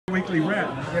Weekly wrap.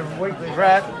 Yeah, weekly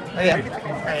wrap. Yeah. Here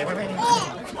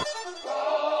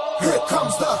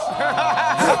comes the,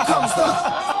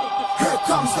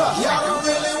 y'all don't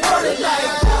really want it like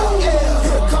that. Yeah.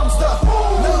 Here comes the,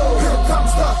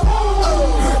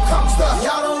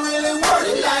 y'all don't really want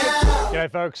it like that.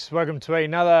 G'day folks, welcome to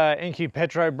another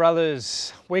Emery-Hunia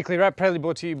Brothers weekly wrap, proudly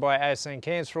brought to you by ASN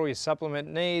Cairns for all your supplement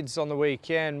needs. On the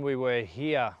weekend we were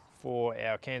here for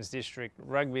our Cairns District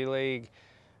Rugby League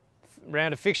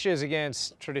round of fixtures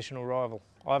against traditional rival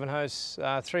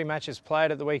Emery-Hunia. 3 matches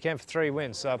played at the weekend for 3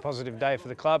 wins, so a positive day for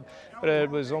the club, but it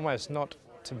was almost not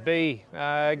to be.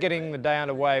 Getting the day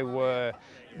underway were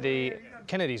the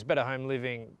Kennedy's Better Home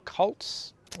Living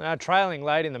Colts, trailing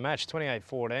late in the match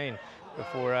 28-14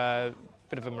 before a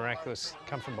bit of a miraculous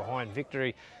come from behind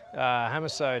victory.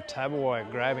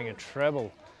 Tabui-Fidow grabbing a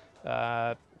treble.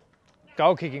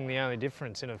 Goal kicking the only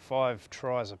difference in a 5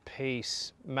 tries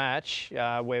apiece match,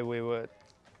 where we were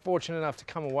fortunate enough to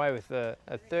come away with a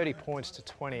 30 points to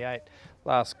 28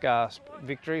 last gasp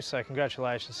victory. So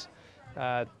congratulations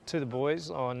to the boys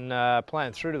on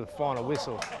playing through to the final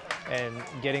whistle and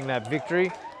getting that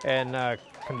victory, and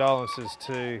condolences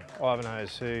to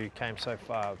Emery-Hunia, who came so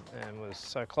far and was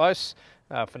so close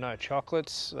for no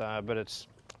chocolates, but it's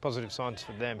positive signs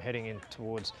for them heading in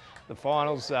towards the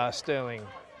finals. Sterling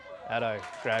Addo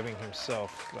grabbing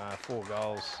himself 4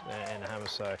 goals, and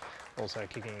Hamaso also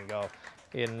kicking a goal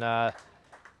in that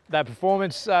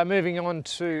performance. Moving on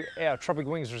to our Tropic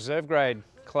Wings reserve grade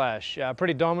clash.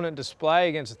 Pretty dominant display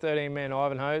against a 13-man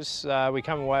Emery-Hunia. We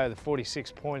come away with a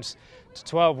 46 points to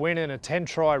 12 win and a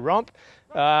 10-try romp.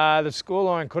 The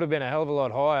scoreline could have been a hell of a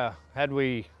lot higher had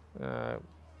we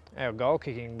our goal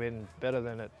kicking been better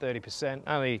than at 30%,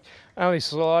 only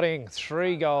sliding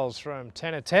 3 goals from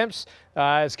 10 attempts,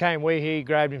 as Kane Weehee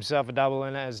grabbed himself a double,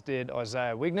 and as did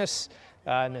Isaiah Wigness,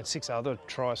 and then 6 other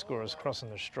try scorers crossing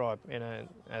the stripe in a,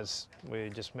 as we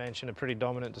just mentioned, a pretty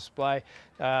dominant display.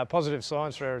 Positive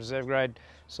signs for our reserve grade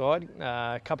side.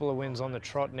 A couple of wins on the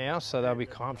trot now, so they'll be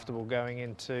comfortable going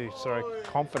into,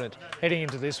 confident heading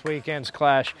into this weekend's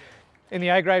clash. In the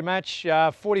A-grade match,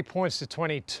 40 points to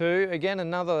 22. Again,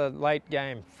 another late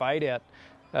game fade out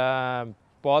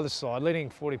by the side, leading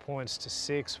 40 points to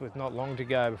 6 with not long to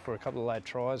go before a couple of late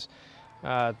tries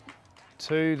to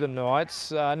the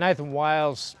Knights. Nathan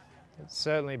Wales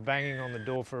certainly banging on the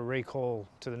door for a recall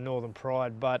to the Northern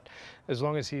Pride, but as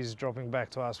long as he's dropping back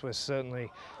to us, we're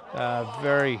certainly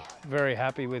very, very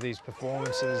happy with his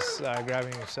performances,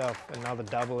 grabbing himself another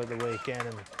double at the weekend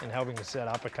and helping to set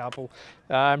up a couple.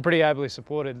 And pretty ably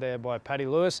supported there by Paddy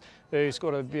Lewis, who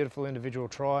scored a beautiful individual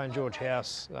try, and George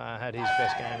House had his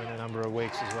best game in a number of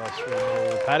weeks as well through the middle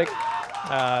of the paddock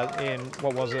in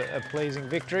what was a pleasing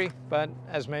victory. But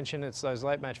as mentioned, it's those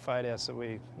late match fade-outs that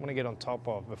we want to get on top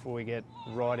of before we get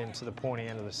right into the pointy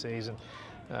end of the season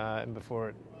and before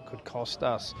it could cost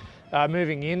us.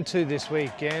 Moving into this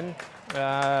weekend,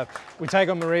 we take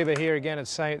on Mareeba here again at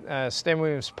Stan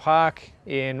Williams Park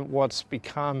in what's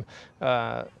become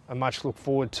a much look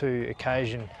forward to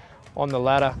occasion on the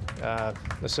ladder.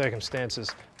 The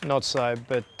circumstances not so,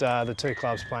 but the 2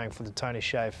 clubs playing for the Tony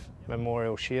Shafe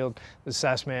Memorial Shield. The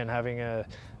Sassman having a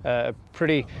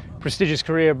pretty prestigious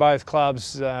career at both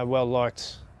clubs,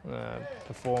 well-liked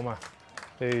performer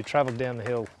who travelled down the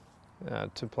hill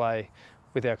to play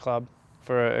with our club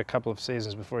for a couple of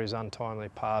seasons before his untimely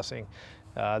passing.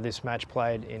 This match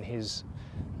played in his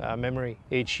memory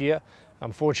each year.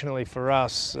 Unfortunately for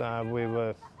us,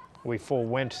 we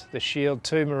forewent the shield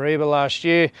to Mareeba last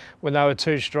year when they were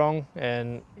too strong,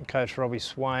 and Coach Robbie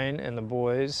Swain and the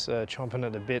boys chomping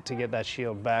at the bit to get that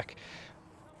shield back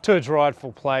to its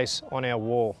rightful place on our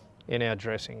wall in our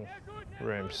dressing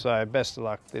room. So best of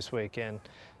luck this weekend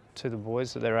to the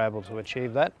boys that they're able to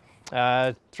achieve that.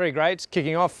 3 grades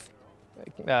kicking off.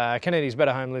 Kennedy's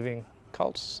Better Home Living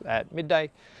Colts at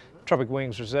midday. Tropic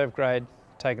Wings reserve grade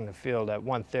taking the field at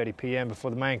 1:30 p.m.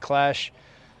 before the main clash.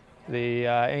 The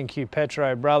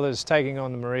Emery-Hunia brothers taking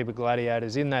on the Mareeba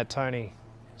Gladiators in that Tony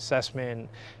Sassman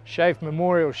Shafe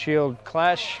Memorial Shield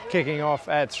clash, kicking off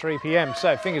at 3 p.m.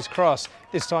 So fingers crossed,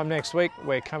 this time next week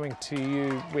we're coming to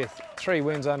you with 3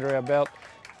 wins under our belt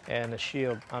and a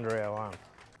shield under our arm.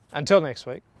 Until next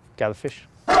week, gather fish.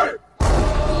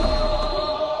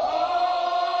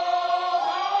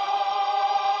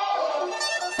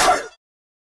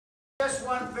 Just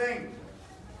one thing,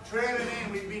 turning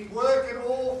in. We've been working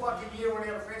all fucking year on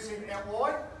our defensive out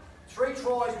wide. 3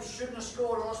 tries we shouldn't have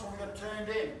scored on us when we got turned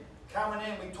in. Coming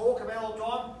in, we talk about all the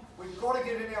time. We've got to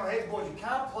get it in our heads, boys. You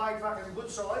can't play fucking good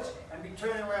sides and be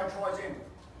turning around tries in.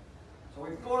 So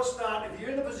we've got to start, if you're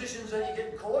in the positions that you're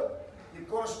getting caught, you've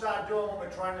got to start doing what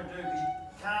we're trying to do, because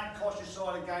you can't cost your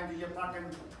side a game because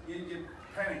you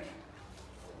panic.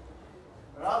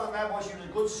 But other than that, boys, you was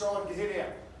a good side to hit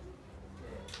out.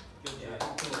 Good job.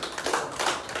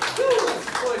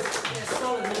 Boys, yeah,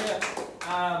 solid hit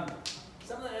out.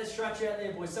 Some of that structure out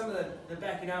there, boys, some of the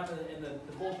backing up and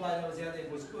the ball play that was out there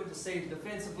was good to see.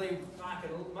 Defensively,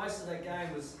 most of that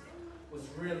game was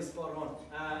really spot on.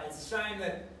 It's a shame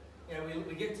that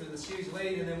we get to this huge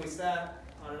lead and then we start,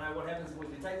 I don't know what happens, we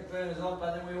take the burners off,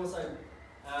 but then we also,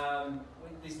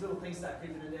 these little things start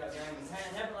creeping into our game.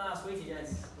 It happened last week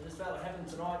against, I just felt it happened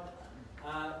tonight.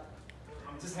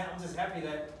 I'm just happy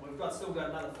that we've still got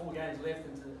another 4 games left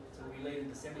until we lead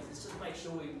into the semis. Let's just make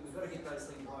sure we've got to get those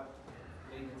things right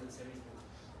leading into the semis.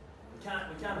 We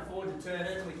can't afford to turn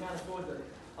in. We can't afford to.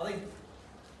 I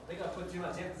think I put too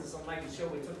much emphasis on making sure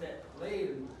we took that lead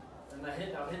and they were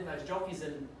hitting those jockeys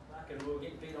and we were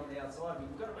getting beat on the outside.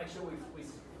 We've got to make sure we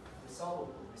solve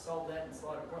that and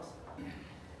slide across.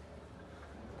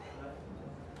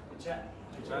 Good chat.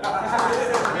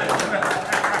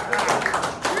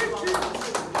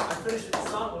 I finished with the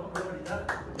song, but I've already done it.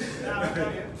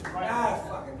 Ah,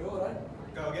 fucking do it, eh?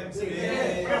 Go again.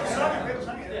 Yeah.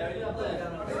 Yeah.